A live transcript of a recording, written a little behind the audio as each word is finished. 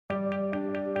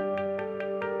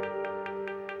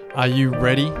Are you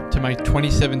ready to make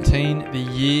 2017 the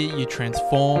year you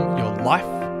transform your life?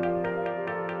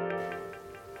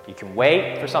 You can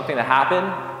wait for something to happen,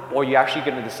 or you're actually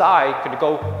going to decide to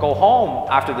go home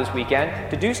after this weekend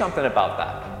to do something about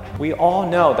that. We all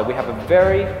know that we have a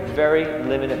very, very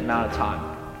limited amount of time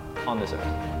on this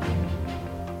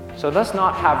earth. So let's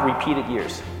not have repeated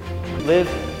years. Live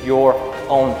your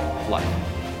own life.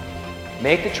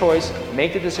 Make the choice,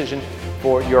 make the decision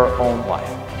for your own life.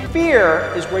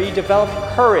 Fear is where you develop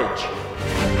courage.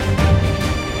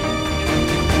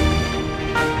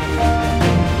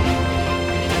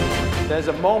 There's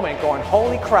a moment going,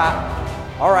 holy crap,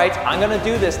 all right, I'm gonna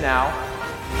do this now.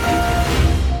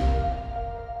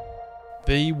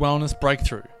 The Wellness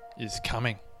Breakthrough is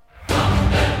coming.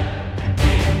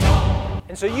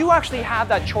 And so you actually have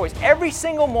that choice every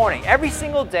single morning, every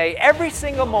single day, every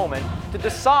single moment to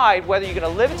decide whether you're gonna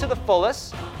live it to the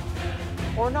fullest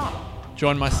or not.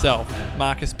 Join myself,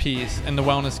 Marcus Pearce, and the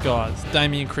Wellness Guys,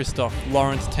 Damien Christoph,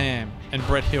 Lawrence Tam, and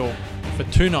Brett Hill, for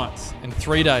 2 nights and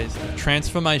 3 days of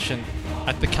transformation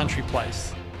at the Country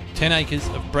Place, 10 acres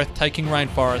of breathtaking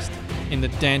rainforest in the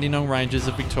Dandenong Ranges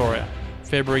of Victoria,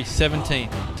 February 17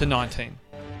 to 19.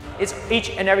 It's each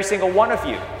and every single one of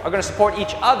you are going to support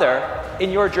each other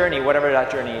in your journey, whatever that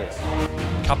journey is.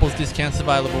 Couples discounts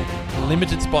available,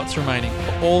 limited spots remaining.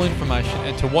 For all information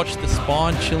and to watch the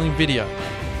spine-chilling video,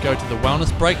 go to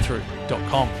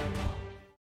thewellnessbreakthrough.com.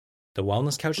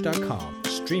 TheWellnessCouch.com,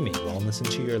 streaming wellness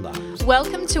into your lives.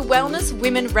 Welcome to Wellness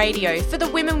Women Radio for the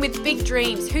women with big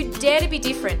dreams who dare to be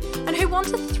different and who want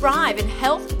to thrive in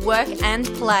health, work and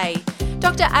play.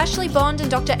 Dr. Ashley Bond and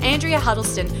Dr. Andrea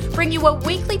Huddleston bring you a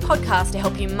weekly podcast to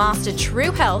help you master true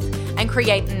health and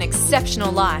create an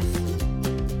exceptional life.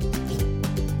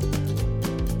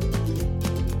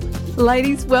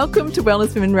 Ladies, welcome to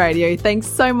Wellness Women Radio. Thanks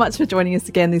so much for joining us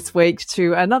again this week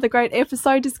to another great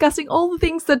episode discussing all the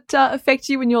things that affect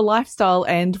you in your lifestyle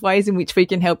and ways in which we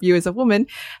can help you as a woman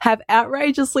have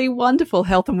outrageously wonderful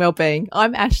health and well-being.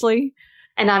 I'm Ashley.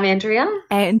 And I'm Andrea.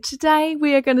 And today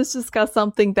we are going to discuss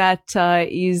something that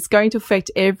is going to affect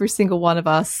every single one of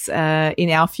us in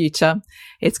our future.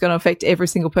 It's going to affect every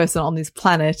single person on this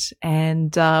planet.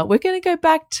 And we're going to go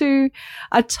back to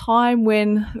a time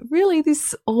when really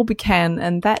this all began.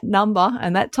 And that number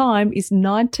and that time is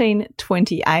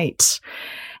 1928.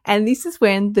 And this is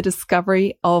when the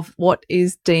discovery of what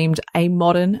is deemed a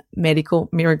modern medical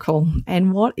miracle.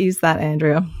 And what is that,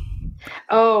 Andrea?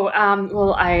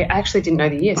 Well, I actually didn't know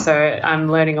the year, so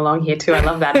I'm learning along here too. I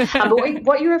love that. But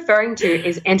what you're referring to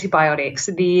is antibiotics,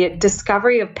 the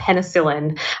discovery of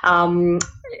penicillin.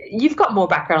 You've got more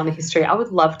background on the history. I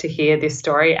would love to hear this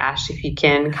story, Ash, if you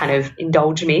can kind of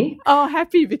indulge me. Oh,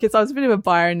 happy, because I was a bit of a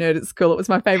bio nerd at school. It was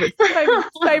my favorite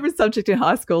subject in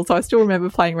high school. So I still remember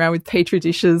playing around with petri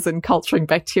dishes and culturing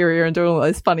bacteria and doing all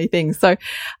those funny things. So,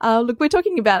 look, we're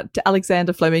talking about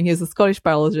Alexander Fleming. He's a Scottish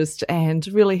biologist, and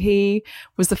really he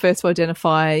was the first to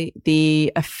identify the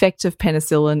effect of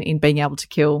penicillin in being able to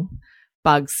kill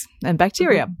bugs and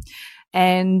bacteria. Mm-hmm.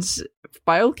 And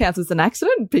by all accounts, it's an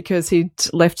accident because he'd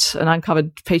left an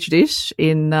uncovered petri dish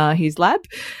in his lab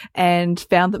and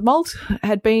found that mold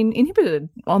had been inhibited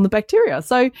on the bacteria.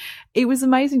 So it was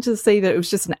amazing to see that it was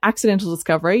just an accidental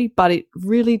discovery, but it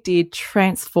really did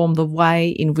transform the way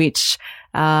in which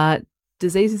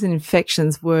diseases and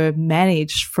infections were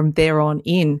managed from there on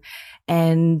in.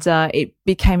 And it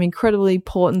became incredibly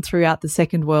important throughout the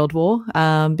Second World War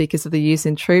because of the use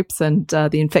in troops and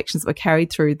the infections that were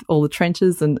carried through all the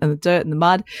trenches and the dirt and the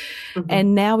mud. Mm-hmm.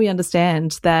 And now we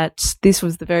understand that this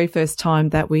was the very first time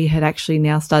that we had actually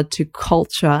now started to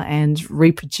culture and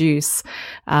reproduce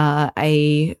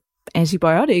a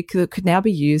antibiotic that could now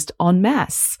be used en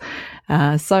masse.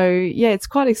 So, it's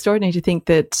quite extraordinary to think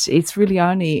that it's really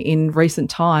only in recent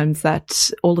times that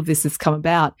all of this has come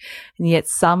about. And yet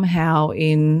somehow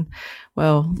in,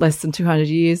 less than 200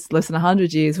 years, less than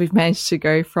 100 years, we've managed to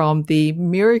go from the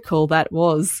miracle that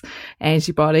was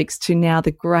antibiotics to now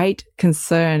the great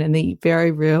concern and the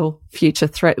very real future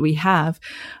threat we have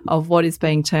of what is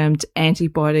being termed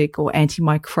antibiotic or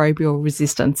antimicrobial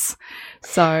resistance.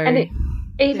 So...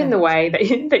 Even the way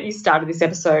that you started this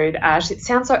episode, Ash, it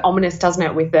sounds so ominous, doesn't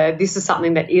it, with this is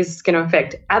something that is going to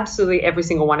affect absolutely every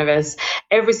single one of us,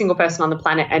 every single person on the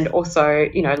planet, and also,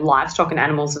 livestock and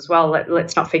animals as well.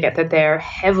 Let's not forget that they're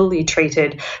heavily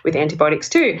treated with antibiotics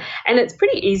too. And it's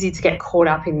pretty easy to get caught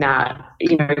up in that,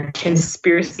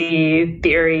 conspiracy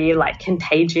theory, like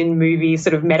contagion movie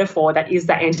sort of metaphor that is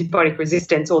that antibiotic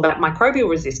resistance or that microbial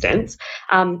resistance.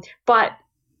 But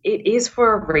it is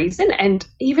for a reason. And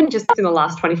even just in the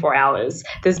last 24 hours,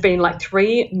 there's been like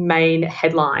 3 main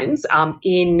headlines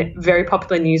in very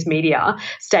popular news media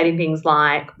stating things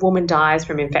like woman dies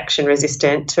from infection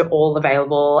resistant to all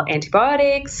available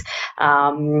antibiotics.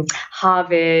 Harvard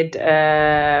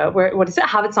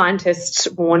scientists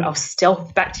warn of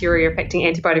stealth bacteria affecting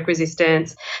antibiotic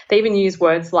resistance. They even use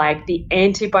words like the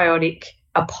antibiotic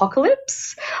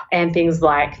apocalypse and things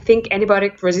like think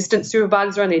antibiotic resistant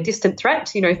superbugs are only a distant threat,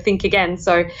 think again.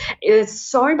 So there's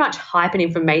so much hype and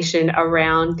information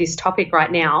around this topic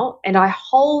right now, and I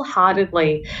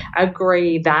wholeheartedly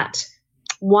agree that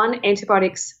one,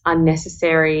 antibiotics are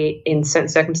necessary in certain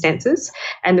circumstances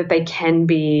and that they can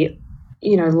be,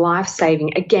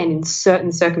 life-saving, again, in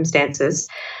certain circumstances.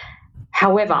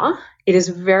 However, it is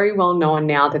very well known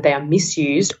now that they are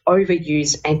misused,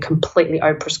 overused, and completely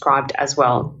overprescribed as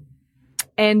well.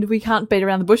 And we can't beat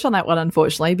around the bush on that one,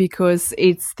 unfortunately, because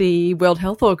it's the World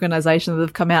Health Organization that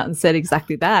have come out and said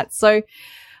exactly that. So,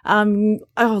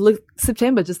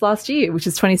 September, just last year, which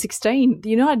is 2016, the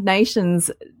United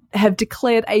Nations have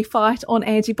declared a fight on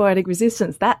antibiotic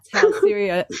resistance. That's how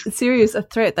serious a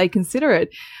threat they consider it,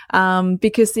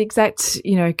 because the exact,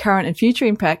 current and future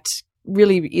impact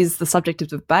really is the subject of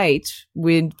debate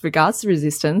with regards to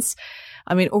resistance.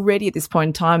 I mean, already at this point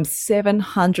in time,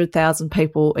 700,000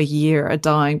 people a year are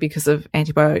dying because of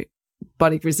antibiotic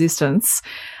resistance.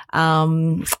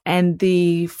 And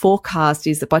the forecast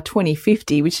is that by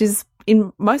 2050, which is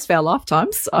in most of our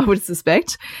lifetimes, I would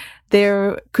suspect,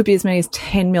 there could be as many as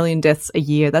 10 million deaths a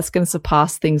year. That's going to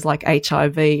surpass things like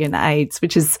HIV and AIDS,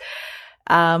 which is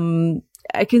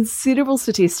a considerable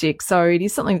statistic. So it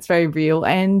is something that's very real.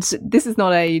 And this is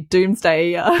not a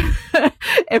doomsday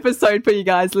episode for you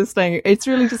guys listening. It's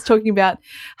really just talking about,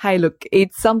 hey, look,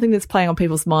 it's something that's playing on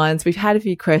people's minds. We've had a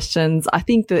few questions. I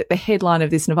think that the headline of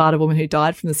this Nevada woman who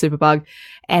died from the superbug,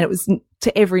 and it was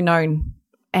to every known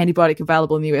antibiotic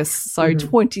available in the US. So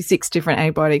 26 different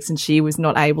antibiotics, and she was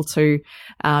not able to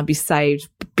be saved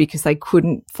because they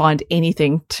couldn't find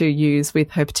anything to use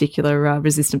with her particular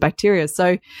resistant bacteria.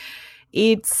 So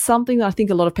it's something that I think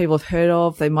a lot of people have heard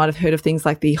of. They might have heard of things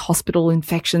like the hospital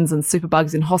infections and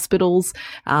superbugs in hospitals,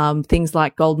 things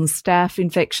like golden staph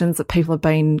infections that people have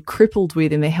been crippled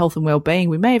with in their health and well-being.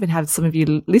 We may even have some of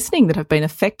you listening that have been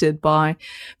affected by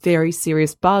very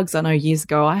serious bugs. I know years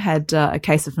ago I had a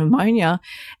case of pneumonia,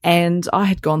 and I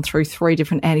had gone through 3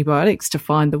 different antibiotics to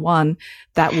find the one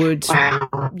that would,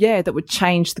 that would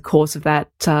change the course of that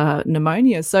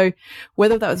pneumonia. So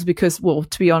whether that was because, well,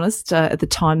 to be honest, at the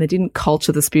time they didn't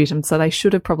culture the sputum, so they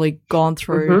should have probably gone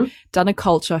through, done a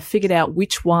culture, figured out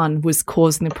which one was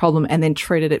causing the problem, and then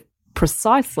treated it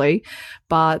precisely.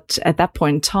 But at that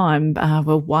point in time,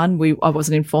 one, I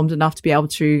wasn't informed enough to be able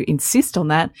to insist on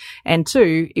that, and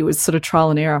 2, it was sort of trial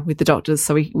and error with the doctors,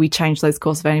 so we changed those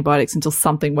course of antibiotics until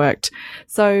something worked.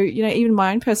 So, even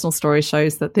my own personal story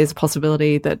shows that there's a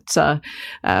possibility that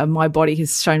my body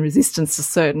has shown resistance to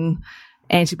certain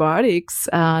antibiotics,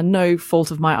 no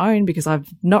fault of my own because I've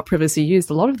not previously used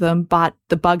a lot of them, but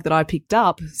the bug that I picked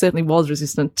up certainly was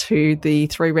resistant to the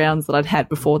 3 rounds that I'd had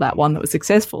before that one that was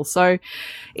successful. So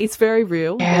it's very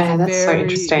real. Yeah, that's so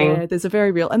interesting. Yeah, there's a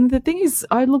very real. And the thing is,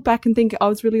 I look back and think I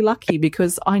was really lucky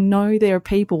because I know there are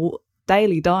people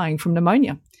daily dying from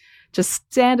pneumonia. Just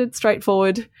standard,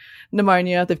 straightforward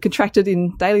pneumonia. They've contracted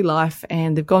in daily life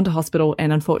and they've gone to hospital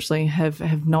and unfortunately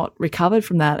have not recovered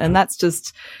from that. And that's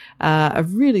just a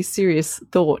really serious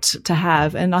thought to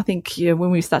have. And I think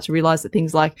when we start to realise that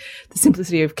things like the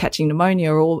simplicity of catching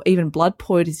pneumonia or even blood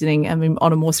poisoning, I mean,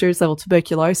 on a more serious level,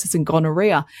 tuberculosis and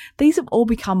gonorrhea, these have all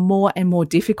become more and more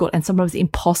difficult and sometimes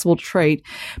impossible to treat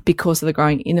because of the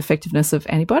growing ineffectiveness of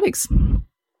antibiotics.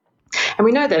 And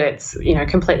we know that it's,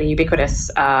 completely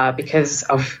ubiquitous because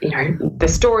of, the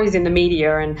stories in the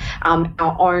media and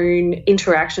our own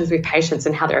interactions with patients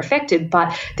and how they're affected.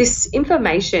 But this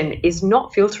information is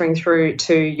not filtering through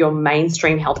to your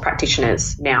mainstream health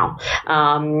practitioners now.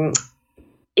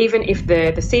 Even if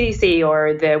the CDC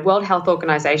or the World Health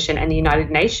Organization and the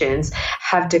United Nations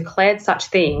have declared such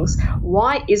things,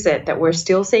 why is it that we're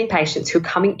still seeing patients who are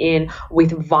coming in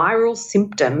with viral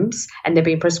symptoms and they're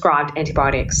being prescribed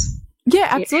antibiotics? Yeah,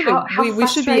 absolutely. How we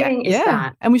should be, is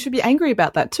that? And we should be angry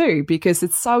about that too, because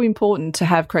it's so important to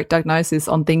have correct diagnosis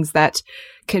on things that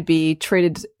could be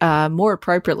treated more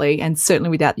appropriately and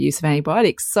certainly without the use of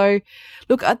antibiotics. So,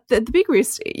 look, the big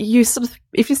risk,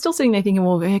 if you're still sitting there thinking,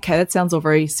 well, okay, that sounds all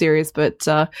very serious, but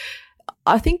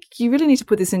I think you really need to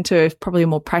put this into probably a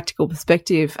more practical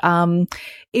perspective.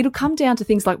 It'll come down to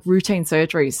things like routine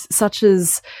surgeries, such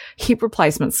as hip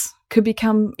replacements, could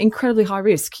become incredibly high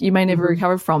risk. You may never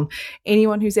recover from.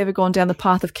 Anyone who's ever gone down the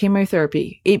path of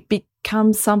chemotherapy, it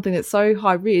becomes something that's so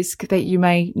high risk that you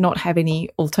may not have any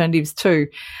alternatives to.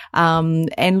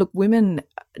 And look, women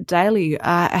daily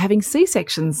are having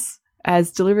C-sections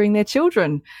as delivering their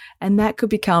children, and that could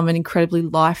become an incredibly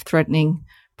life-threatening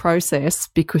process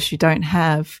because you don't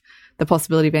have the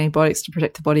possibility of antibiotics to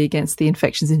protect the body against the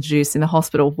infections introduced in the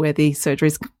hospital where the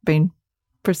surgery's been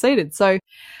proceeded. So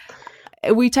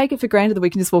we take it for granted that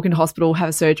we can just walk into hospital, have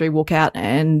a surgery, walk out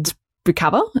and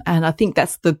recover. And I think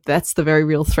that's the very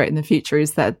real threat in the future,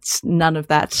 is that none of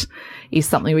that is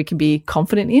something we can be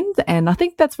confident in. And I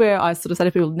think that's where I sort of say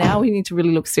to people, now we need to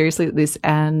really look seriously at this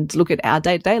and look at our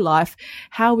day-to-day life,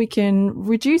 how we can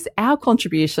reduce our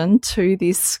contribution to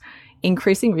this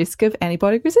increasing risk of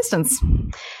antibiotic resistance.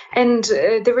 And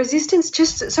the resistance,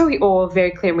 just so we all very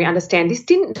clear and we understand, this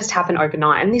didn't just happen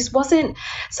overnight. And this wasn't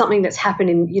something that's happened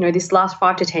in, this last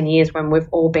 5 to 10 years when we've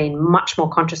all been much more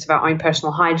conscious of our own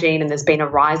personal hygiene, and there's been a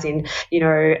rise in,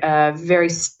 very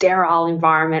sterile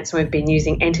environments, and we've been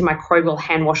using antimicrobial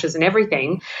hand washes and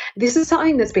everything. This is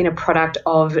something that's been a product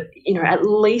of, at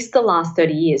least the last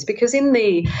 30 years, because in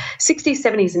the 60s,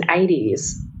 70s and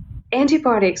 80s,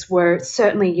 antibiotics were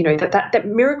certainly, that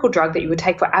miracle drug that you would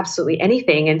take for absolutely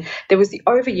anything. And there was the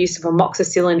overuse of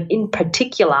amoxicillin in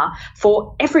particular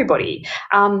for everybody.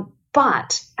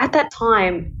 But at that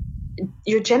time,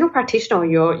 your general practitioner or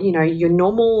your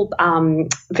normal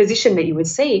physician that you would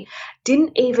see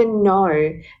didn't even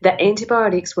know that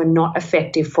antibiotics were not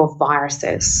effective for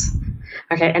viruses.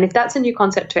 Okay, and if that's a new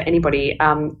concept to anybody,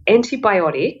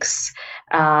 antibiotics,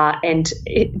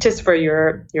 just for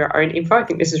your own info, I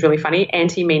think this is really funny,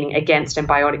 anti meaning against and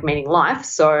biotic meaning life.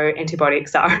 So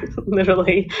antibiotics are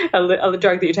literally a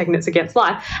drug that you're taking that's against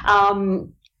life.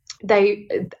 They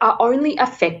are only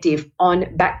effective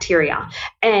on bacteria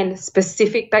and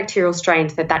specific bacterial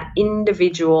strains that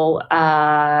individual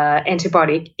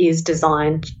antibiotic is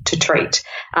designed to treat.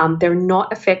 They're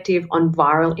not effective on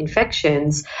viral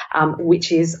infections,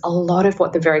 which is a lot of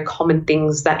what the very common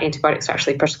things that antibiotics are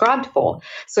actually prescribed for.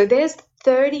 So there's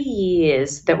 30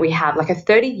 years that we have, like a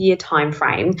 30-year time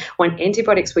frame when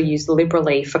antibiotics were used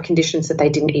liberally for conditions that they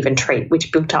didn't even treat,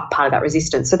 which built up part of that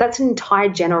resistance. So that's an entire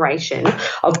generation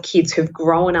of kids who've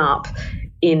grown up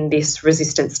in this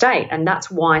resistant state. And that's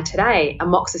why today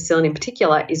amoxicillin in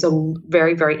particular is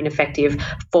very, very ineffective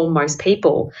for most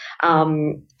people.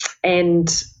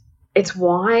 And it's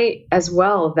why as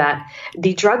well that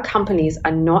the drug companies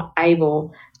are not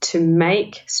able to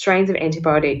make strains of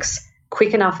antibiotics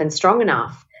quick enough and strong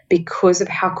enough because of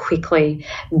how quickly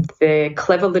the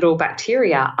clever little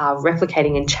bacteria are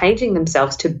replicating and changing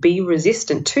themselves to be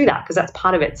resistant to that, because that's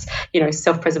part of its,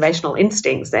 self-preservational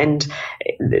instincts. And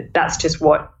that's just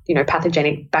what,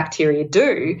 pathogenic bacteria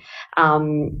do.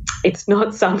 It's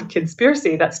not some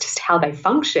conspiracy. That's just how they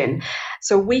function.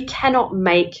 So we cannot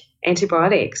make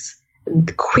antibiotics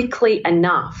quickly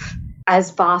enough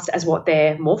as fast as what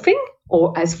they're morphing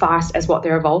or as fast as what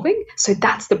they're evolving. So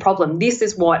that's the problem. This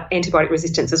is what antibiotic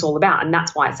resistance is all about, and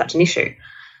that's why it's such an issue.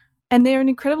 And they're an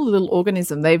incredible little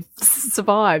organism. They've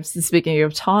survived since the beginning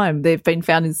of time. They've been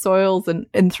found in soils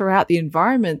and throughout the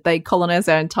environment. They colonize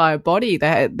our entire body.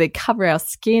 They cover our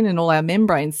skin and all our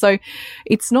membranes. So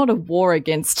it's not a war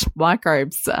against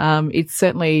microbes. It's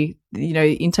certainly,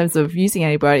 in terms of using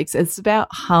antibiotics, it's about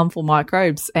harmful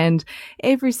microbes. And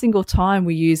every single time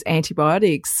we use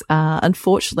antibiotics,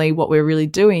 unfortunately, what we're really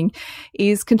doing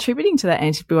is contributing to that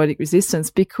antibiotic resistance,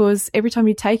 because every time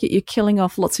you take it, you're killing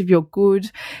off lots of your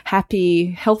good, happy,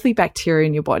 healthy bacteria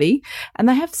in your body. And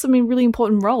they have some really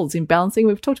important roles in balancing.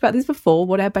 We've talked about this before,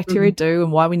 what our bacteria do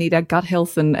and why we need our gut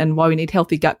health and why we need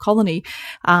healthy gut colony,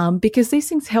 because these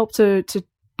things help to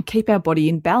keep our body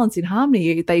in balance, in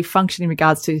harmony. They function in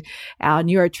regards to our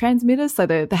neurotransmitters, so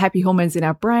the happy hormones in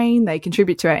our brain. They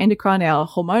contribute to our endocrine, our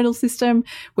hormonal system.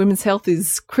 Women's health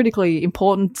is critically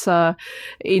important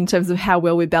in terms of how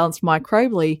well we're balanced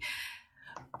microbially.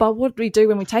 But what we do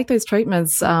when we take those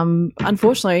treatments,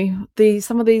 unfortunately,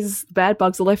 some of these bad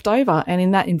bugs are left over. And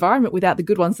in that environment, without the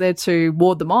good ones there to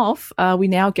ward them off, we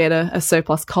now get a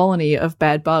surplus colony of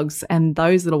bad bugs. And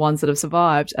those are the ones that have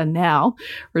survived are now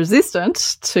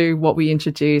resistant to what we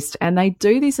introduced. And they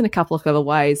do this in a couple of other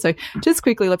ways. So just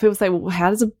quickly, like people say, well,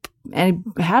 how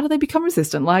do they become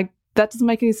resistant? Like, that doesn't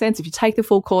make any sense. If you take the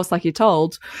full course like you're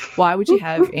told, why would you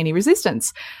have any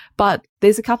resistance? But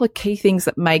there's a couple of key things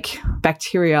that make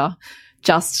bacteria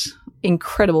just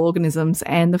incredible organisms,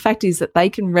 and the fact is that they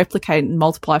can replicate and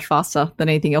multiply faster than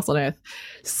anything else on Earth.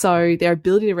 So their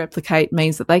ability to replicate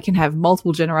means that they can have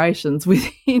multiple generations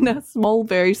within a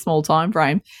very small time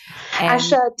frame.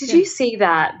 Asha, did you see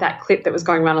that clip that was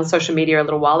going around on social media a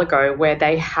little while ago where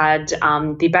they had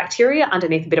the bacteria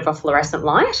underneath a bit of a fluorescent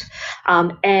light,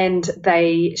 and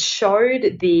they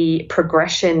showed the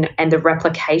progression and the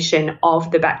replication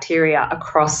of the bacteria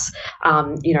across,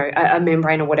 a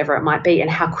membrane or whatever it might be, and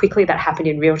how quickly that happened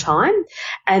in real time.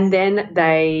 And then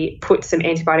they put some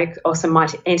antibiotics or some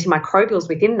antimicrobials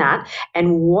within that,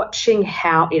 and watching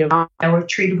how they were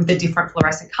treated with a different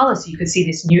fluorescent color, so you could see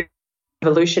this new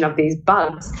evolution of these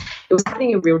bugs. It was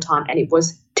happening in real time, and it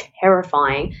was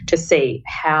terrifying to see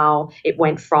how it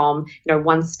went from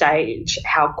one stage,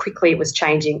 how quickly it was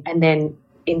changing, and then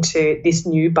into this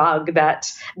new bug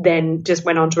that then just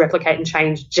went on to replicate and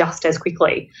change just as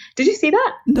quickly. Did you see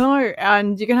that? No,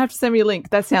 and you're going to have to send me a link.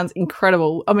 That sounds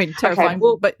incredible. I mean, terrifying,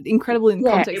 but incredible in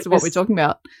context of what we're talking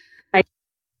about.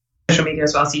 Social media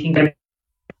as well, so you can get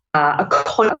a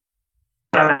concept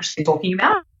that I'm actually talking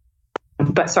about.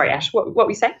 But sorry, Ash, what were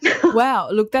you saying? Wow,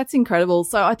 look, that's incredible.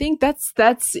 So I think that's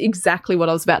exactly what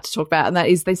I was about to talk about, and that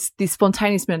is this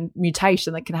spontaneous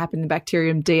mutation that can happen in the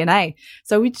bacterium DNA.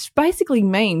 So which basically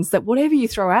means that whatever you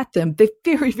throw at them, they're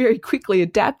very, very quickly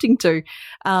adapting to,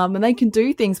 and they can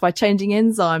do things by changing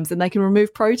enzymes, and they can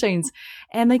remove proteins,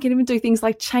 and they can even do things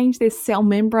like change their cell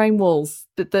membrane walls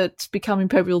that become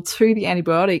impermeable to the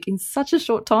antibiotic in such a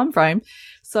short time frame.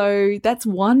 So that's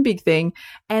one big thing.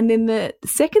 And then the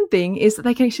second thing is that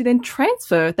they can actually then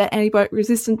transfer that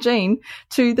antibiotic-resistant gene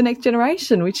to the next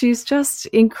generation, which is just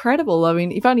incredible. I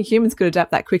mean, if only humans could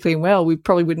adapt that quickly and well, we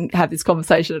probably wouldn't have this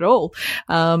conversation at all.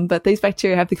 But these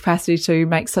bacteria have the capacity to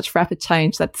make such rapid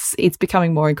change that it's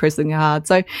becoming more increasingly hard.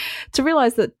 So to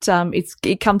realise that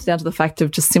it comes down to the fact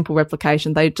of just simple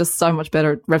replication. They're just so much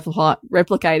better at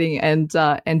replicating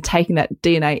and taking that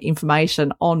DNA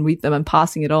information on with them and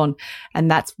passing it on. And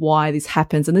that's why this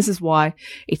happens. And this is why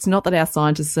it's not that our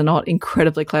scientists are not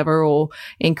incredibly clever or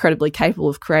incredibly capable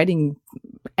of creating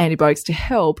antibiotics to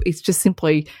help. It's just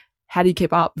simply, how do you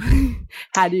keep up?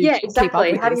 How do you keep up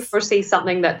with how do you foresee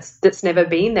something that's never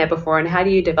been there before? And how do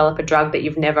you develop a drug that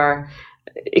you've never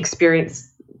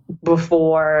experienced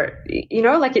before?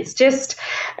 It's just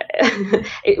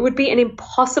it would be an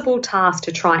impossible task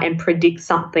to try and predict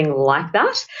something like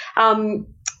that.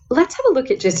 Let's have a look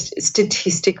at just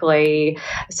statistically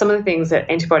some of the things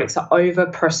that antibiotics are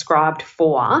overprescribed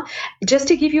for, just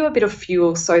to give you a bit of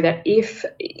fuel, so that if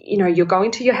you're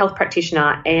going to your health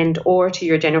practitioner or to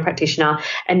your general practitioner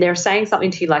and they're saying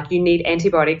something to you like you need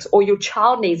antibiotics or your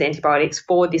child needs antibiotics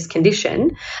for this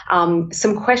condition,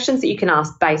 some questions that you can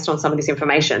ask based on some of this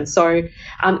information. So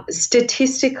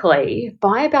statistically,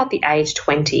 by about the age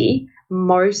 20,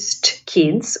 most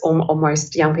kids or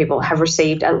most young people have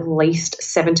received at least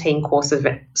 17 courses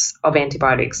of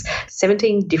antibiotics,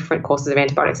 17 different courses of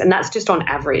antibiotics, and that's just on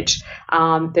average.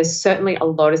 There's certainly a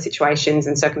lot of situations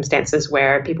and circumstances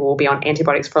where people will be on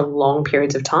antibiotics for long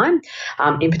periods of time.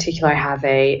 In particular, I have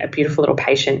a beautiful little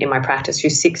patient in my practice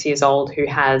who's 6 years old who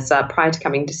has, prior to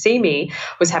coming to see me,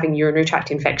 was having urinary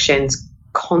tract infections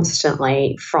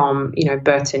constantly from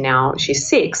birth to now she's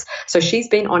 6. So she's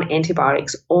been on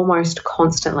antibiotics almost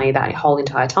constantly that whole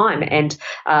entire time, and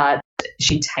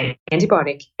she takes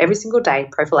antibiotic every single day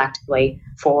prophylactically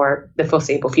for the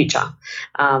foreseeable future.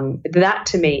 That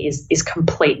to me is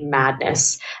complete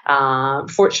madness.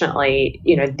 Fortunately,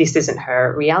 this isn't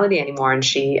her reality anymore, and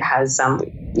she has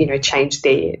changed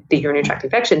the urinary tract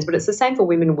infections. But it's the same for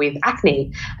women with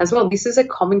acne as well. This is a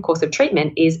common course of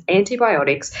treatment, is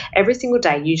antibiotics every single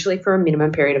day, usually for a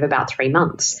minimum period of about 3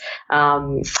 months.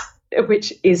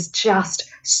 Which is just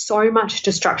so much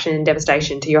destruction and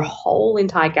devastation to your whole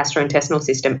entire gastrointestinal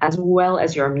system as well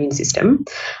as your immune system.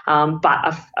 But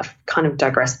I've kind of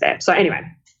digressed there. So anyway,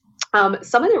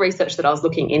 some of the research that I was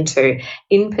looking into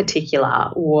in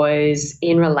particular was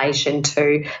in relation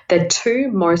to the 2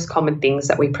 most common things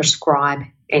that we prescribe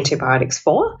antibiotics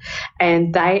for,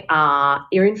 and they are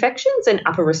ear infections and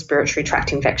upper respiratory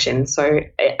tract infections, so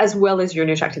as well as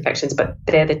urinary tract infections, but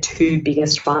they're the 2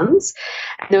 biggest ones.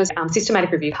 And there was a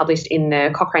systematic review published in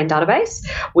the Cochrane database,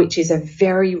 which is a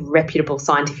very reputable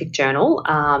scientific journal,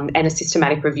 and a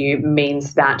systematic review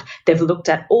means that they've looked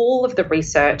at all of the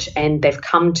research and they've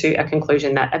come to a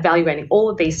conclusion that evaluating all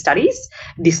of these studies,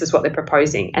 this is what they're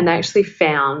proposing. And they actually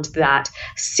found that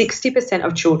 60%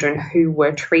 of children who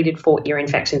were treated for ear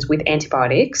infections with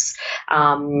antibiotics,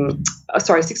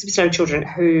 60% of children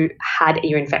who had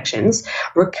ear infections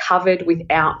recovered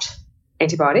without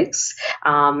antibiotics.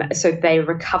 So they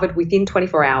recovered within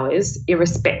 24 hours,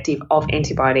 irrespective of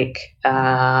antibiotic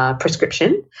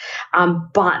prescription.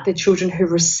 But the children who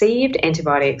received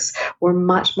antibiotics were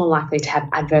much more likely to have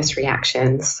adverse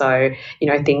reactions. So,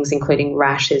 things including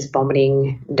rashes,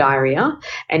 vomiting, diarrhea.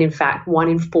 And in fact, 1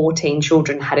 in 14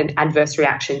 children had an adverse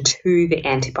reaction to the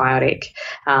antibiotic.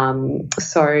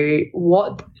 So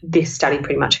what this study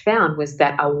pretty much found was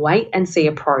that a wait-and-see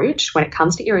approach when it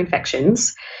comes to ear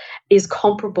infections is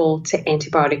comparable to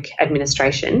antibiotic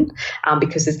administration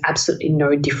because there's absolutely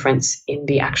no difference in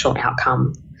the actual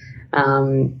outcome,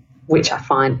 which I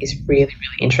find is really,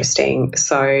 really interesting.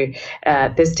 So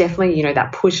there's definitely,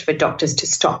 that push for doctors to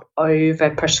stop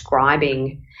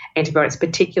over-prescribing antibiotics,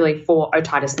 particularly for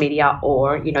otitis media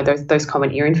or, those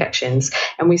common ear infections.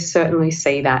 And we certainly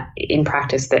see that in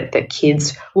practice that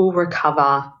kids will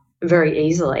recover very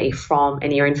easily from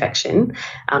an ear infection,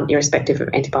 irrespective of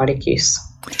antibiotic use,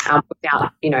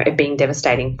 without, it being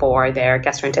devastating for their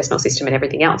gastrointestinal system and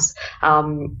everything else.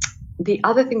 The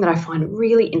other thing that I find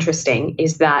really interesting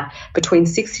is that between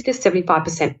 60 to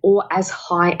 75% or as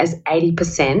high as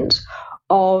 80%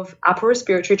 of upper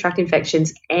respiratory tract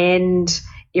infections and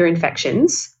ear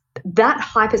infections, that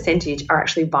high percentage are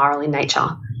actually viral in nature.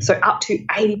 So up to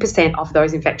 80% of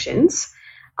those infections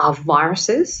are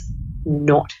viruses,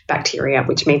 not bacteria,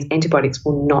 which means antibiotics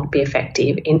will not be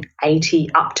effective in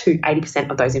up to 80%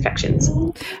 of those infections.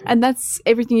 And that's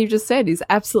everything you've just said is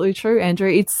absolutely true, Andrew.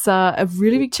 It's a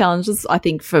really big challenge, I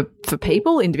think, for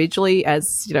people individually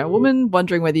as, a woman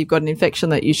wondering whether you've got an infection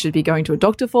that you should be going to a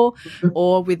doctor for,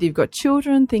 or whether you've got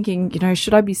children thinking,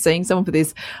 should I be seeing someone for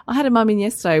this? I had a mum in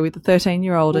yesterday with a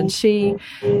 13-year-old and she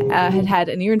had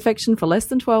an ear infection for less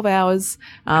than 12 hours.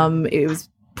 It was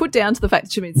put down to the fact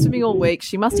that she'd been swimming all week.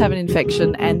 She must have an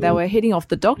infection, and they were heading off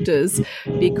the doctors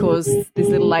because this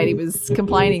little lady was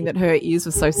complaining that her ears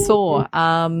were so sore.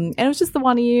 And it was just the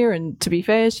one ear, and to be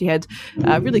fair, she had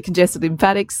really congested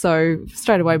lymphatics. So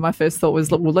straight away, my first thought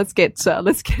was, let's get her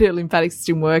lymphatic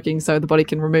system working so the body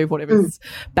can remove whatever's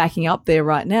backing up there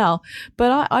right now.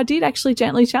 But I did actually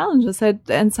gently challenge. I said,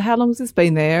 and so how long has this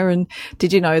been there? And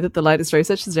did you know that the latest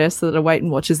research suggests that a wait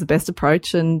and watch is the best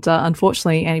approach? And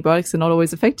unfortunately, antibiotics are not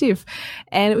always effective.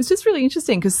 And it was just really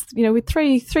interesting because, with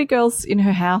three girls in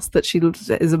her house that she lived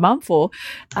as a mum for,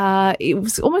 it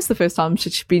was almost the first time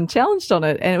she'd been challenged on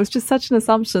it. And it was just such an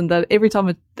assumption that every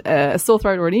time a sore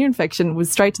throat or an ear infection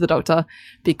was straight to the doctor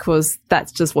because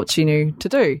that's just what she knew to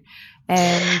do.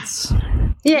 And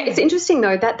yeah, it's interesting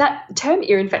though that term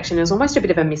ear infection is almost a bit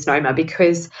of a misnomer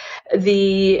because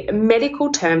the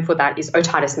medical term for that is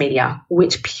otitis media,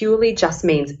 which purely just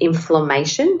means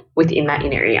inflammation within that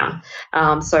inner ear.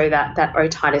 So that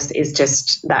otitis is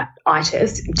just that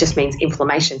itis just means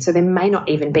inflammation. So there may not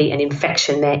even be an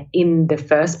infection there in the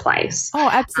first place. Oh,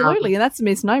 absolutely. And that's a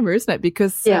misnomer, isn't it?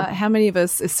 Because how many of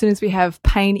us, as soon as we have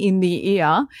pain in the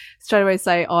ear, straight away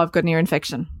say, oh, I've got an ear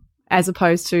infection, as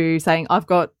opposed to saying I've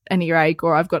got an earache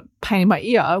or I've got pain in my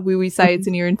ear, where we say it's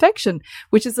an ear infection,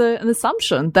 which is an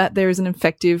assumption that there is an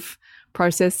infective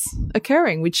process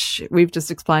occurring, which we've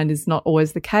just explained is not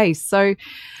always the case. So,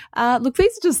 look,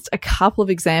 these are just a couple of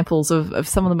examples of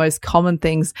some of the most common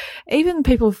things. Even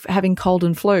people having cold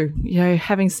and flu,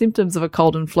 having symptoms of a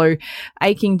cold and flu,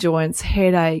 aching joints,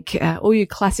 headache, all your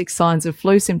classic signs of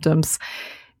flu symptoms.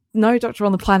 No doctor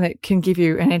on the planet can give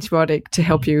you an antibiotic to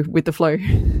help you with the flu.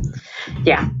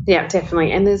 Yeah,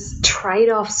 definitely. And there's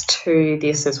trade-offs to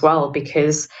this as well,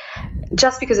 because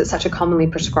just because it's such a commonly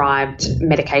prescribed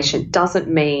medication doesn't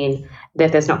mean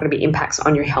that there's not going to be impacts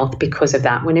on your health because of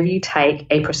that. Whenever you take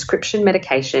a prescription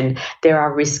medication, there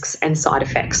are risks and side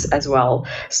effects as well.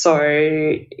 So,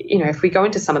 if we go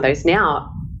into some of those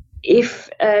now, if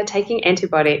taking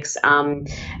antibiotics,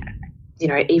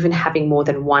 even having more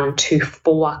than 1 to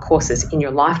 4 courses in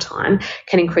your lifetime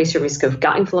can increase your risk of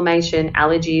gut inflammation,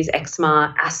 allergies,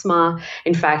 eczema, asthma.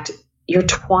 In fact, you're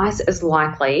twice as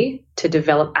likely to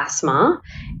develop asthma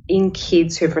in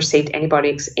kids who've received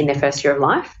antibiotics in their first year of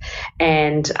life.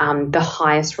 And the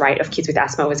highest rate of kids with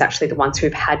asthma was actually the ones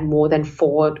who've had more than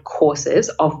 4 courses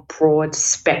of broad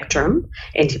spectrum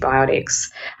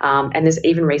antibiotics. And there's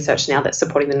even research now that's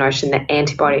supporting the notion that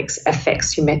antibiotics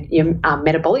affects your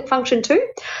metabolic function too.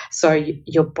 So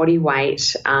your body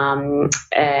weight, and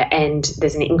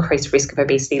there's an increased risk of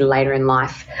obesity later in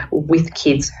life with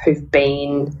kids who've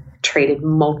been treated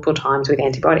multiple times with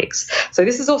antibiotics. So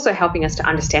this is also helping us to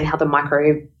understand how the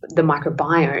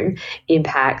microbiome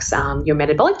impacts your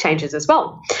metabolic changes as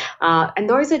well. And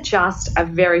those are just a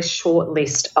very short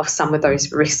list of some of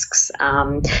those risks.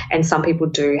 And some people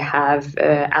do have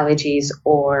allergies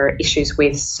or issues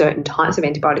with certain types of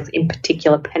antibiotics, in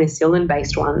particular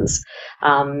penicillin-based ones.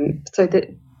 So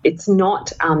that it's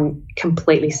not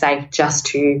completely safe just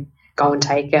to go and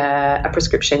take a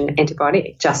prescription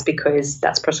antibiotic just because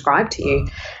that's prescribed to you.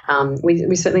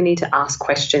 We certainly need to ask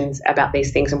questions about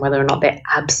these things and whether or not they're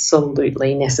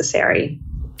absolutely necessary.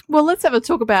 Well, let's have a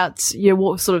talk about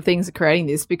what sort of things are creating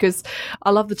this, because I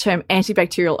love the term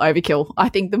antibacterial overkill. I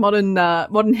think the modern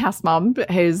house mum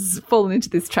has fallen into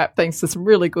this trap thanks to some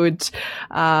really good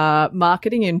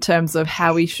marketing in terms of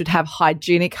how we should have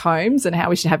hygienic homes and how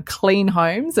we should have clean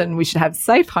homes and we should have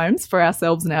safe homes for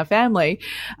ourselves and our family.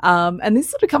 And this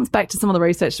sort of comes back to some of the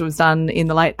research that was done in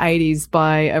the late 80s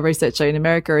by a researcher in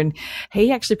America, and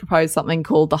he actually proposed something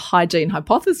called the hygiene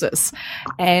hypothesis.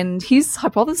 And his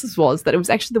hypothesis was that it was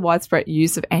actually the widespread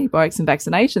use of antibiotics and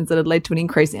vaccinations that had led to an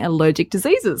increase in allergic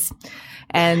diseases.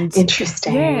 And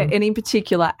interesting. Yeah, and in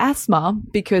particular asthma,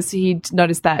 because he'd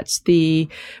noticed that the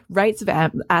rates of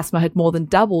asthma had more than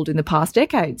doubled in the past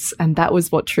decades. And that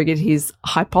was what triggered his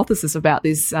hypothesis about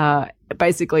this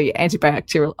basically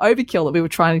antibacterial overkill, that we were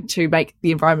trying to make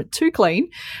the environment too clean,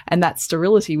 and that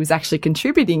sterility was actually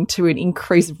contributing to an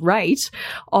increased rate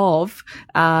of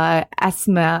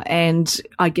asthma and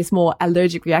I guess more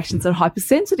allergic reactions and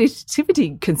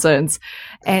hypersensitivity concerns.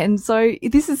 And so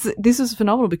this is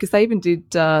phenomenal, because they even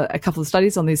did a couple of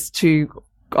studies on this to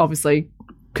obviously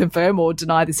confirm or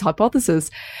deny this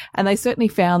hypothesis. And they certainly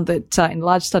found that in a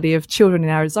large study of children in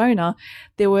Arizona,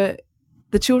 there were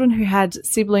the children who had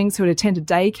siblings who had attended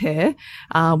daycare,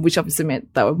 which obviously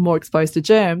meant they were more exposed to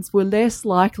germs, were less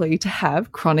likely to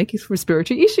have chronic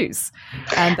respiratory issues.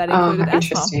 And that included asthma.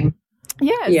 Interesting.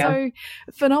 Yeah, so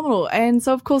phenomenal. And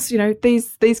so, of course,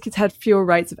 these kids had fewer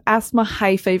rates of asthma,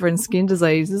 hay fever and skin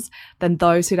diseases than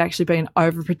those who'd actually been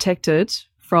overprotected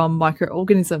from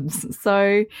microorganisms.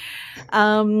 So,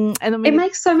 and I mean, it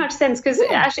makes so much sense, because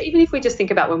actually, even if we just think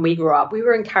about when we grew up, we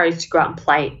were encouraged to go out and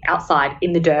play outside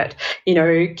in the dirt,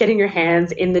 getting your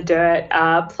hands in the dirt,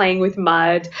 playing with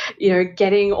mud,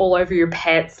 getting all over your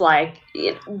pets, like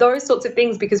those sorts of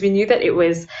things, because we knew that it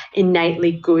was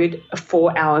innately good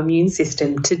for our immune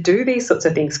system to do these sorts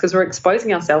of things, because we're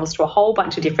exposing ourselves to a whole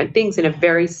bunch of different things in a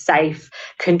very safe,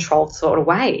 controlled sort of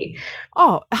way.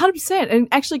 Oh, 100%. And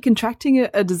actually contracting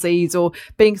a disease or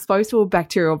being exposed to a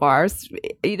bacterial virus,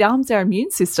 it arms our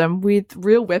immune system with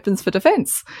real weapons for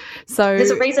defense. So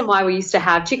there's a reason why we used to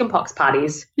have chickenpox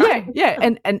parties. Yeah,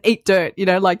 and eat dirt,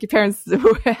 like your parents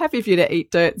were happy for you to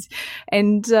eat dirt.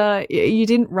 And you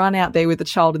didn't run out there with a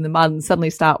child in the mud and suddenly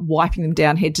start wiping them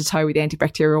down head to toe with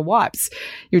antibacterial wipes.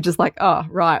 You're just like, oh,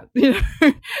 right.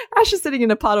 Ash is sitting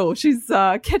in a puddle. She's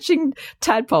catching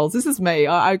tadpoles. This is me.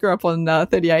 I grew up on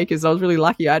 30 acres. I was really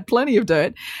lucky. I had plenty of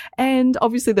dirt. And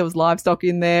obviously there was livestock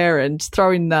in there and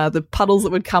throwing the puddles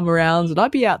that would come around. And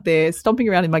I'd be out there stomping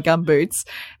around in my gumboots,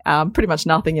 pretty much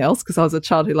nothing else, because I was a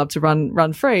child who loved to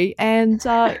run free, and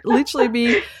literally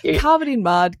be covered in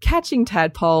mud, catching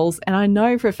tadpoles. And I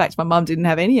know for a fact my mum didn't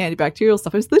have any antibacterial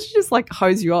stuff. It was literally just like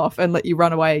hose you off and let you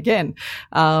run away again.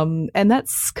 And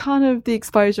that's kind of the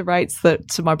exposure rates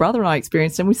that my brother and I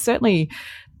experienced. And we certainly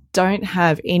don't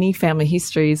have any family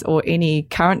histories or any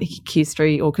current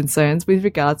history or concerns with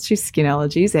regards to skin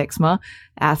allergies, eczema,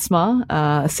 asthma,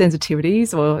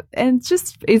 sensitivities, and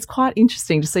it's quite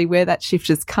interesting to see where that shift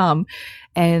has come.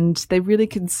 And they're really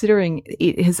considering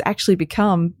it has actually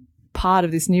become part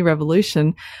of this new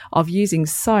revolution of using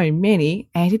so many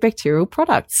antibacterial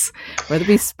products, whether it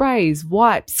be sprays,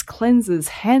 wipes, cleansers,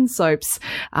 hand soaps,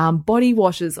 body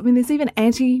washes. I mean, there's even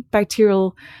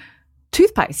antibacterial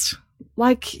toothpaste.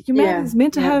 Like, your mouth is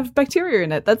meant to have bacteria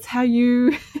in it. That's how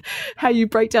you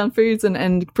break down foods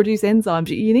and produce enzymes.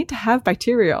 You need to have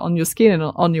bacteria on your skin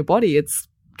and on your body. It's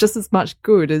just as much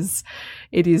good as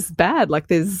it is bad. Like,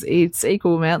 it's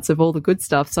equal amounts of all the good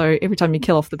stuff. So every time you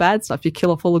kill off the bad stuff, you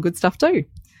kill off all the good stuff too.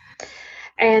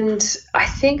 And I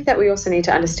think that we also need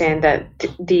to understand that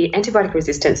the antibiotic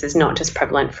resistance is not just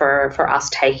prevalent for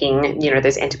us taking,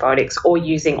 those antibiotics or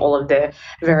using all of the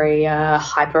very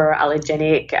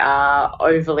hyperallergenic,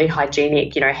 overly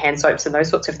hygienic, hand soaps and those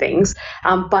sorts of things.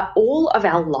 But all of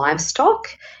our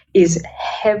livestock is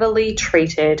heavily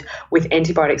treated with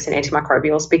antibiotics and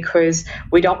antimicrobials because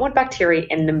we don't want bacteria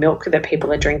in the milk that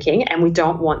people are drinking, and we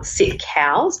don't want sick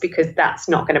cows because that's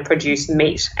not going to produce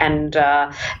meat, and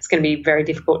it's going to be very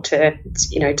difficult to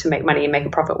make money and make a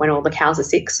profit when all the cows are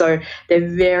sick. So they're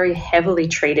very heavily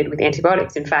treated with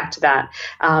antibiotics. In fact, that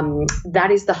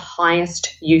is the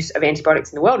highest use of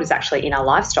antibiotics in the world is actually in our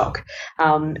livestock.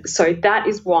 So that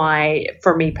is why,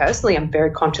 for me personally, I'm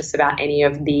very conscious about any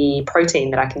of the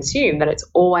protein that I consume, that it's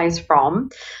always from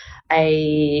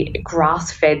a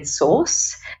grass-fed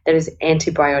source that is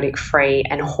antibiotic-free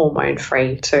and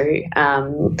hormone-free too.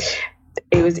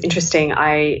 It was interesting.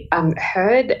 I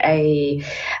heard a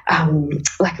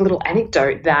little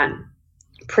anecdote that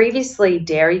previously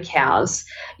dairy cows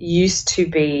used to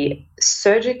be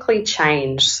surgically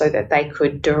changed so that they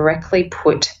could directly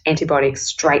put antibiotics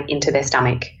straight into their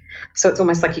stomach. So it's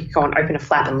almost like you could go and open a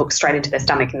flap and look straight into their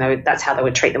stomach, and that's how they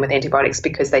would treat them with antibiotics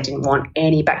because they didn't want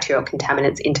any bacterial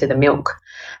contaminants into the milk,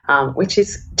 which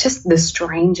is just the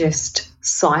strangest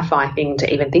sci-fi thing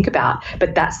to even think about.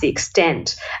 But that's the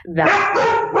extent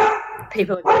that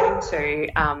people are going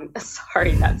to.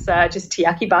 Sorry, that's just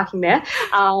Tiaki barking there.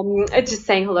 Just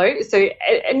saying hello. So,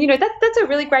 and that's a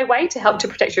really great way to help to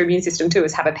protect your immune system too,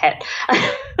 is have a pet.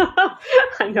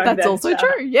 I know that's also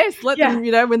true. Yes, let them.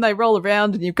 When they roll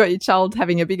around and you've got your child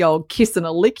having a big old kiss and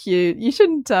a lick, you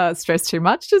shouldn't stress too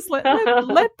much. Just let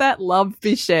that love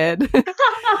be shared.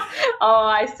 Oh,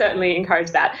 I certainly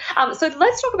encourage that. So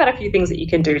let's talk about a few things that you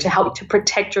can do to help to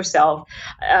protect yourself,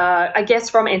 I guess,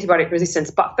 from antibiotic resistance.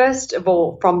 But first of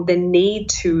all, from the need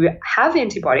to have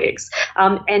antibiotics.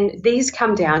 And these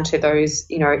come down to those,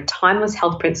 timeless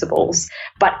health principles.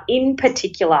 But in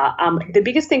particular, the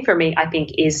biggest thing for me, I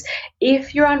think, is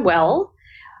if you're unwell,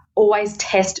 always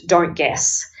test, don't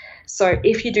guess. So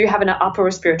if you do have an upper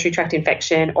respiratory tract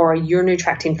infection or a urinary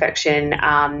tract infection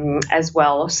as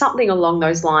well, something along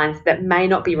those lines that may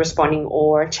not be responding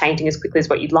or changing as quickly as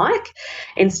what you'd like,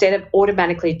 instead of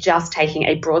automatically just taking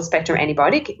a broad spectrum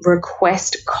antibiotic,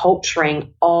 request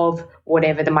culturing of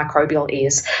whatever the microbial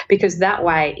is, because that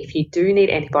way, if you do need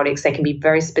antibiotics, they can be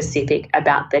very specific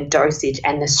about the dosage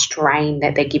and the strain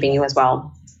that they're giving you as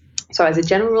well. So as a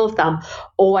general rule of thumb,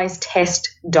 always test,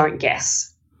 don't guess.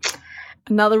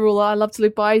 Another rule I love to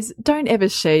live by is don't ever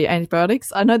share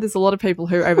antibiotics. I know there's a lot of people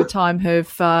who over time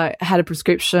have had a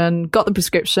prescription, got the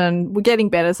prescription, were getting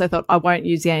better, so they thought, I won't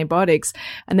use the antibiotics,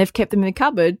 and they've kept them in the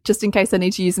cupboard just in case they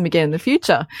need to use them again in the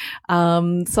future.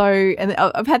 And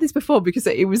I've had this before because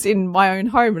it was in my own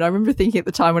home, and I remember thinking at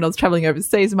the time when I was traveling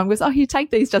overseas, Mum goes, oh, you take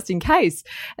these just in case.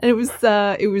 And it was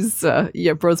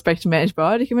broad spectrum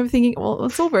antibiotic. I remember thinking, well,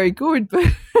 it's all very good, but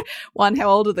one, how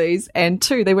old are these? And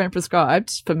two, they weren't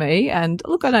prescribed for me. And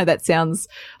look, I know that sounds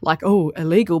like,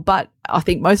 illegal, but I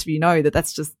think most of you know that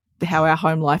that's just how our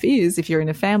home life is. If you're in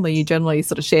a family, you generally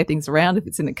sort of share things around. If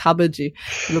it's in a cupboard, you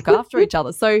look after each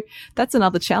other. So that's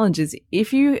another challenge is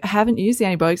if you haven't used the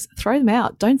antibiotics, throw them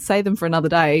out. Don't save them for another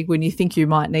day when you think you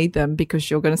might need them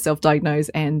because you're going to self-diagnose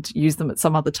and use them at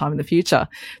some other time in the future.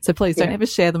 So please don't ever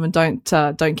share them and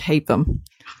don't keep them.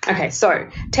 Okay, so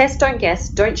test, don't guess,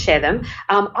 don't share them.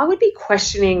 I would be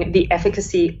questioning the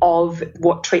efficacy of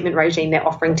what treatment regime they're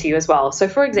offering to you as well. So,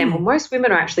 for example, most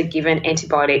women are actually given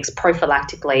antibiotics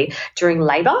prophylactically during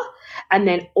labour and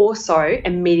then also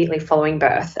immediately following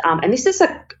birth. And this is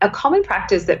a common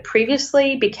practice that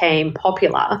previously became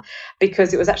popular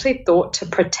because it was actually thought to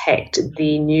protect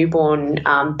the newborn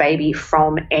baby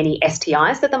from any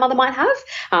STIs that the mother might have,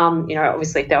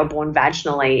 obviously if they were born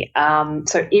vaginally.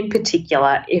 So in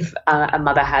particular, if a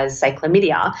mother has, say,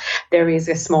 chlamydia, there is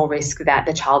a small risk that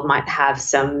the child might have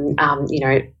some,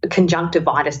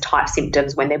 conjunctivitis type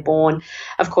symptoms when they're born.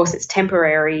 Of course, it's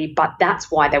temporary, but that's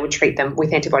why they would treat them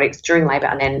with antibiotics during labour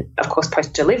and then, of course,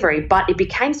 post-delivery. But it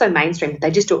became so mainstream that they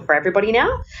just do it for everybody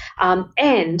now.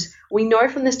 And we know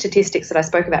from the statistics that I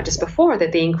spoke about just before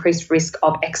that the increased risk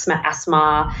of eczema,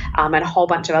 asthma, and a whole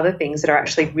bunch of other things that are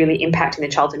actually really impacting the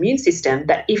child's immune system,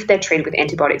 that if they're treated with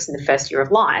antibiotics in the first year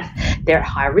of life, they're at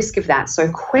higher risk of that.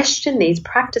 So question these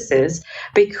practices,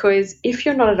 because if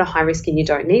you're not at a high risk and you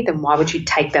don't need them, why would you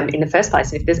take them in the first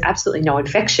place? And if there's absolutely no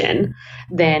infection,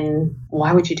 then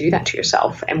why would you do that to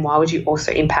yourself? And why would you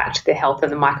also impact the health of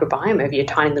the microbiome of your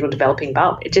tiny little developing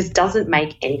bulb? It just doesn't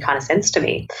make any kind of sense to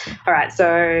me. All right,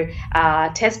 so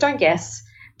test, don't guess,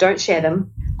 don't share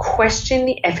them, question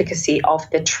the efficacy of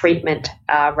the treatment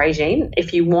regime.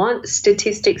 If you want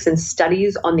statistics and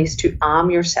studies on this to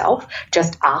arm yourself,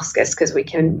 just ask us, because we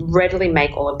can readily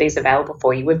make all of these available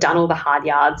for you. We've done all the hard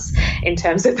yards in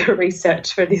terms of the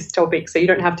research for this topic, so you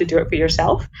don't have to do it for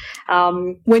yourself.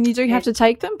 When you do have to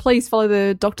take them, please follow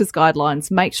the doctor's guidelines.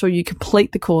 Make sure you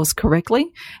complete the course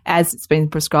correctly as it's been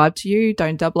prescribed to you.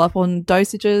 Don't double up on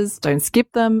dosages, don't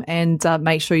skip them, and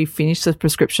make sure you finish the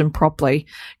prescription properly,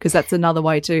 because that's another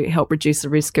way to help reduce the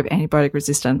risk of antibiotic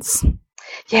resistance.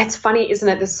 Yeah, it's funny, isn't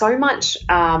it? There's so much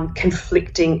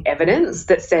conflicting evidence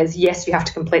that says, yes, you have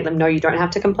to complete them. No, you don't have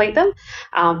to complete them.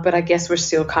 But I guess we're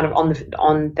still kind of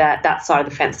on that side of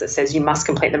the fence that says you must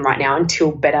complete them right now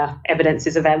until better evidence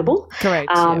is available.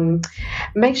 Correct.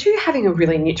 Make sure you're having a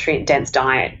really nutrient-dense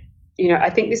diet. You know,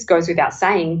 I think this goes without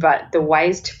saying, but the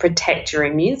ways to protect your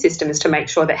immune system is to make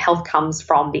sure that health comes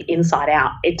from the inside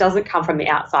out. It doesn't come from the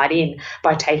outside in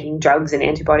by taking drugs and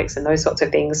antibiotics and those sorts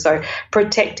of things. So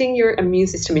protecting your immune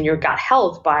system and your gut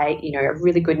health by, you know, a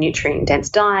really good nutrient-dense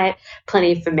diet,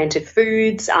 plenty of fermented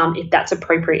foods, if that's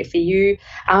appropriate for you.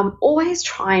 Always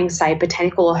trying, say,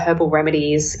 botanical or herbal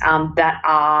remedies that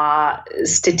are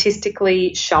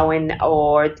statistically shown,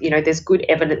 or, you know, there's good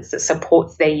evidence that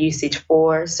supports their usage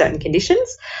for certain conditions.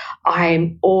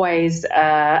 I'm always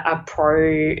a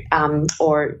pro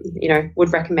or, you know,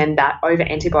 would recommend that over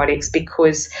antibiotics,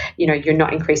 because, you know, you're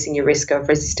not increasing your risk of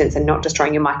resistance and not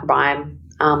destroying your microbiome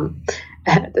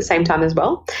at the same time as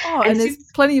well. Oh, and there's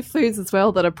plenty of foods as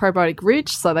well that are probiotic rich,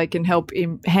 so they can help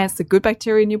enhance the good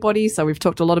bacteria in your body. So we've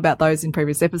talked a lot about those in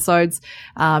previous episodes.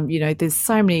 You know, there's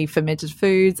so many fermented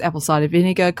foods, apple cider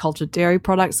vinegar, cultured dairy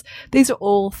products. These are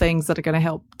all things that are going to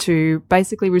help to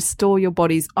basically restore your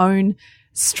body's own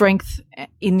strength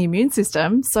in the immune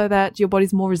system, so that your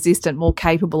body's more resistant, more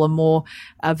capable, and more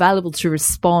available to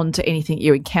respond to anything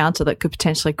you encounter that could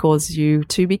potentially cause you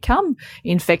to become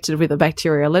infected with a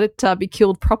bacteria. Let it be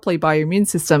killed properly by your immune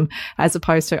system, as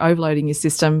opposed to overloading your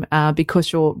system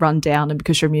because you're run down and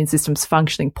because your immune system's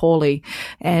functioning poorly.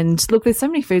 And look, there's so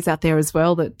many foods out there as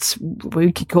well that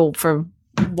we could call, for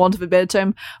want of a better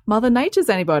term, Mother Nature's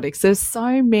antibiotics. There's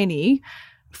so many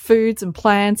foods and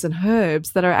plants and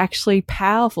herbs that are actually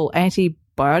powerful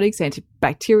antibiotics,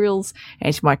 antibacterials,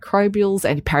 antimicrobials,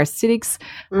 antiparasitics.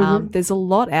 There's a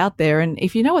lot out there, and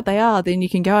if you know what they are, then you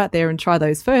can go out there and try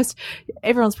those first.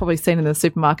 Everyone's probably seen in the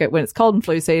supermarket when it's cold and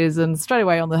flu season, straight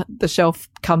away on the shelf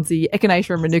comes the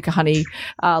Echinacea and Manuka honey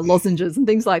lozenges and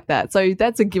things like that. So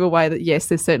that's a giveaway that, yes,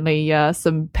 there's certainly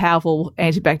some powerful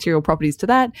antibacterial properties to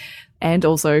that, and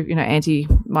also, you know,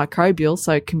 antimicrobial,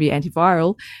 so it can be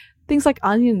antiviral. Things like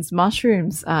onions,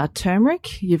 mushrooms,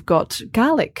 turmeric. You've got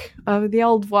garlic. The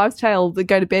old wives' tale that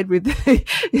go to bed with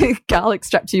garlic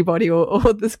strapped to your body, or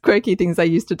the quirky things they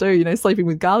used to do, you know, sleeping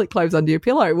with garlic cloves under your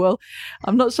pillow. Well,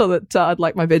 I'm not sure that I'd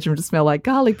like my bedroom to smell like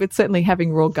garlic, but certainly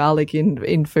having raw garlic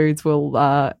in foods will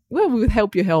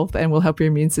help your health and will help your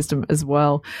immune system as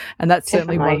well. And that's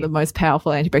certainly one of the most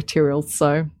powerful antibacterials.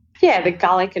 So. Yeah, the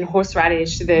garlic and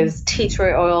horseradish, there's tea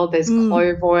tree oil, there's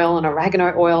clove oil and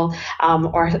oregano oil,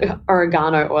 or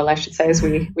oregano oil, I should say, as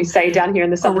we say down here in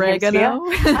the Southern Hemisphere.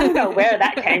 I don't know where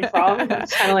that came from,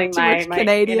 channeling my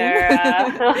Canadian.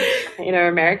 inner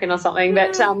American or something.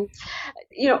 But,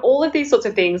 you know, all of these sorts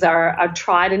of things are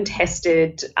tried and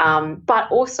tested,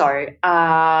 but also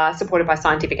supported by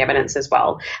scientific evidence as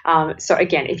well. So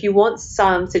again, if you want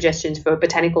some suggestions for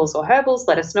botanicals or herbals,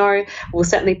 let us know. We'll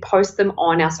certainly post them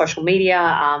on our social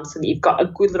media so that you've got a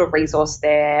good little resource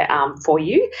there for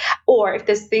you. Or if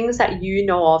there's things that you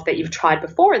know of that you've tried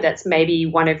before, that's maybe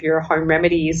one of your home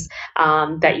remedies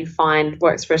that you find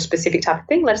works for a specific type of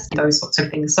thing, let us know those sorts of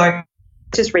things. So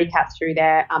just recap through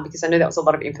there because I know that was a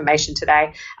lot of information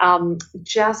today.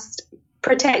 Just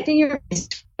protecting your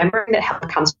remembering that health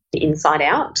comes from the inside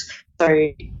out.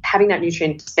 So having that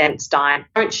nutrient-dense diet,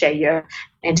 don't share your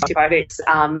antibiotics.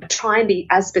 Try and be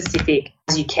as specific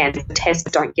as you can.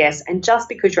 Test, don't guess. And just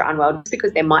because you're unwell, just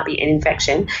because there might be an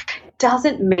infection,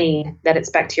 doesn't mean that it's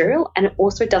bacterial, and it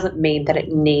also doesn't mean that it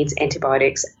needs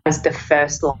antibiotics as the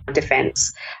first line of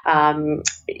defense.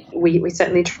 We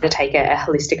certainly try to take a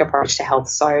holistic approach to health,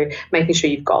 so making sure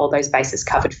you've got all those bases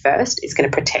covered first is going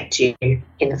to protect you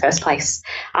in the first place.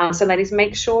 So ladies,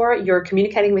 make sure you're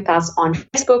communicating with us on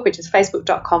Facebook, which is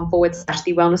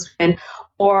facebook.com/The Wellness Women,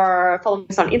 or follow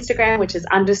us on Instagram, which is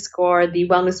 _ The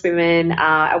Wellness Women.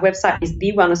 Our website is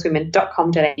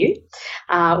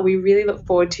thewellnesswomen.com.au. We really look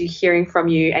forward to hearing from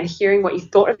you and hearing what you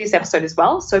thought of this episode as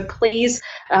well. So please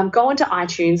go onto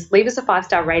iTunes, leave us a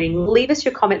 5-star rating, leave us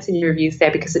your comments and your reviews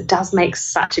there, because it does make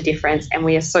such a difference. And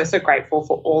we are so, so grateful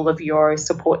for all of your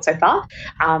support so far.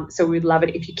 So we'd love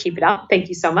it if you keep it up. Thank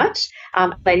you so much.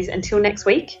 Ladies, until next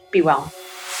week, be well.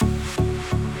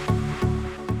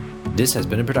 This has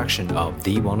been a production of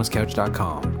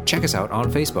TheWellnessCouch.com. Check us out on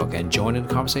Facebook and join in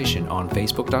the conversation on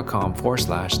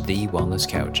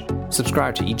Facebook.com/TheWellnessCouch.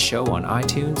 Subscribe to each show on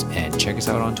iTunes and check us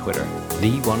out on Twitter.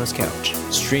 The Wellness Couch,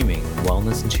 streaming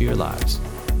wellness into your lives.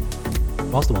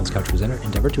 Whilst the Wellness Couch presenter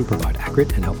endeavor to provide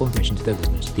accurate and helpful information to their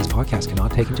listeners, these podcasts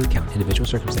cannot take into account individual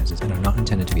circumstances and are not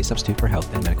intended to be a substitute for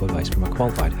health and medical advice from a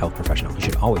qualified health professional. You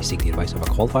should always seek the advice of a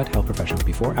qualified health professional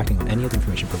before acting on any of the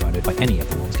information provided by any of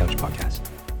the Wellness Couch podcasts.